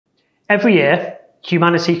Every year,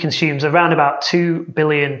 humanity consumes around about 2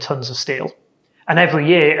 billion tonnes of steel. And every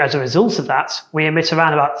year, as a result of that, we emit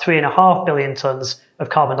around about 3.5 billion tonnes of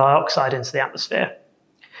carbon dioxide into the atmosphere.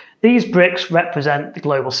 These bricks represent the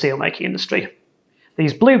global steelmaking industry.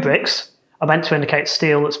 These blue bricks are meant to indicate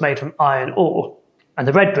steel that's made from iron ore, and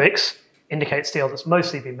the red bricks indicate steel that's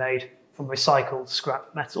mostly been made from recycled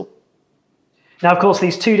scrap metal. Now, of course,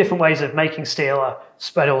 these two different ways of making steel are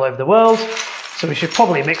spread all over the world, so we should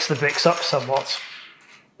probably mix the bricks up somewhat.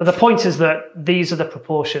 But the point is that these are the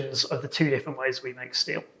proportions of the two different ways we make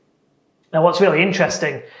steel. Now, what's really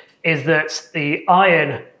interesting is that the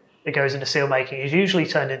iron that goes into steel making is usually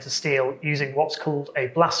turned into steel using what's called a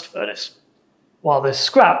blast furnace, while the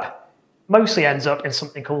scrap mostly ends up in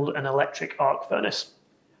something called an electric arc furnace.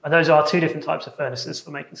 And those are two different types of furnaces for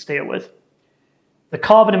making steel with. The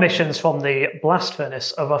carbon emissions from the blast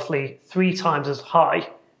furnace are roughly 3 times as high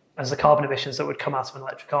as the carbon emissions that would come out of an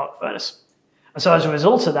electric arc furnace. And so as a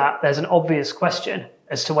result of that, there's an obvious question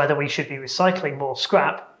as to whether we should be recycling more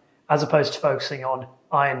scrap as opposed to focusing on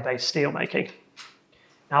iron-based steel making.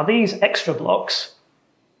 Now, these extra blocks,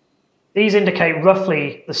 these indicate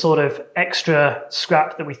roughly the sort of extra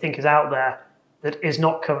scrap that we think is out there that is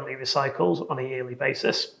not currently recycled on a yearly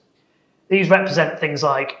basis. These represent things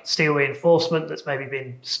like steel reinforcement that's maybe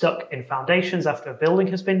been stuck in foundations after a building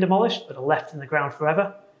has been demolished but are left in the ground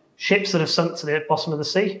forever, ships that have sunk to the bottom of the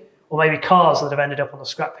sea, or maybe cars that have ended up on a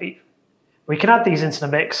scrap heap. We can add these into the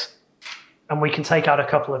mix and we can take out a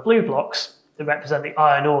couple of blue blocks that represent the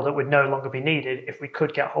iron ore that would no longer be needed if we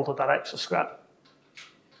could get hold of that extra scrap.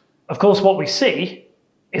 Of course, what we see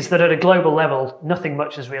is that at a global level, nothing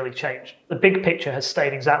much has really changed. The big picture has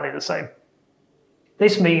stayed exactly the same.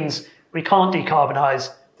 This means we can't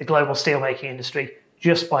decarbonise the global steelmaking industry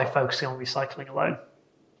just by focusing on recycling alone.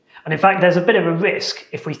 And in fact, there's a bit of a risk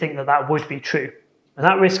if we think that that would be true. And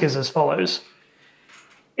that risk is as follows.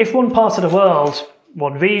 If one part of the world,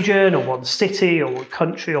 one region or one city or one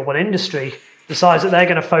country or one industry decides that they're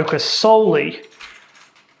going to focus solely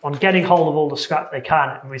on getting hold of all the scrap they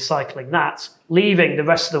can and recycling that, leaving the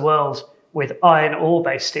rest of the world with iron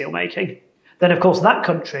ore-based steelmaking, then of course that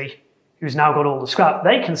country who's now got all the scrap,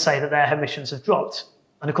 they can say that their emissions have dropped.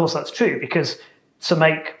 And of course that's true, because to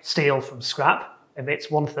make steel from scrap emits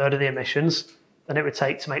 1/3 of the emissions than it would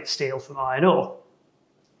take to make steel from iron ore.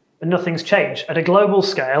 But nothing's changed. At a global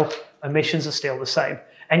scale, emissions are still the same.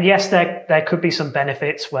 And yes, there could be some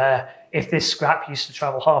benefits where if this scrap used to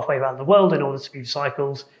travel halfway around the world in order to be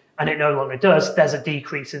recycled, and it no longer does, there's a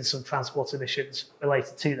decrease in some transport emissions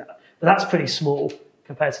related to that. But that's pretty small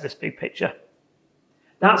compared to this big picture.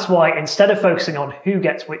 That's why instead of focusing on who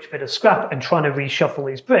gets which bit of scrap and trying to reshuffle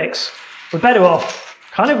these bricks, we're better off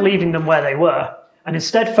kind of leaving them where they were and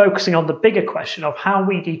instead focusing on the bigger question of how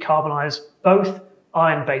we decarbonise both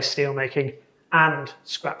iron-based steelmaking and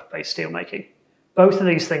scrap-based steelmaking. Both of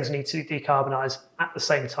these things need to decarbonise at the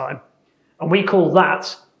same time. And we call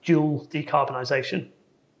that dual decarbonisation.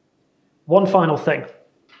 One final thing.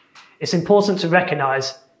 It's important to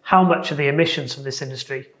recognise how much of the emissions from this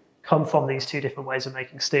industry come from these two different ways of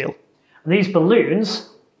making steel. And these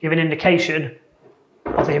balloons give an indication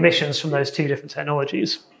of the emissions from those two different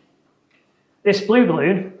technologies. This blue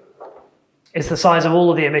balloon is the size of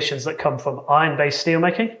all of the emissions that come from iron-based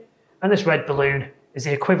steelmaking, and this red balloon is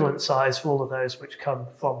the equivalent size for all of those which come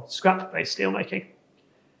from scrap-based steelmaking.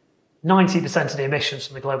 90% of the emissions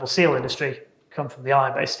from the global steel industry come from the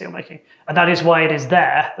iron-based steelmaking, and that is why it is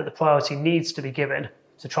there that the priority needs to be given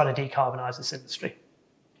to try to decarbonise this industry.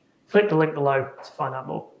 Click the link below to find out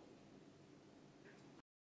more.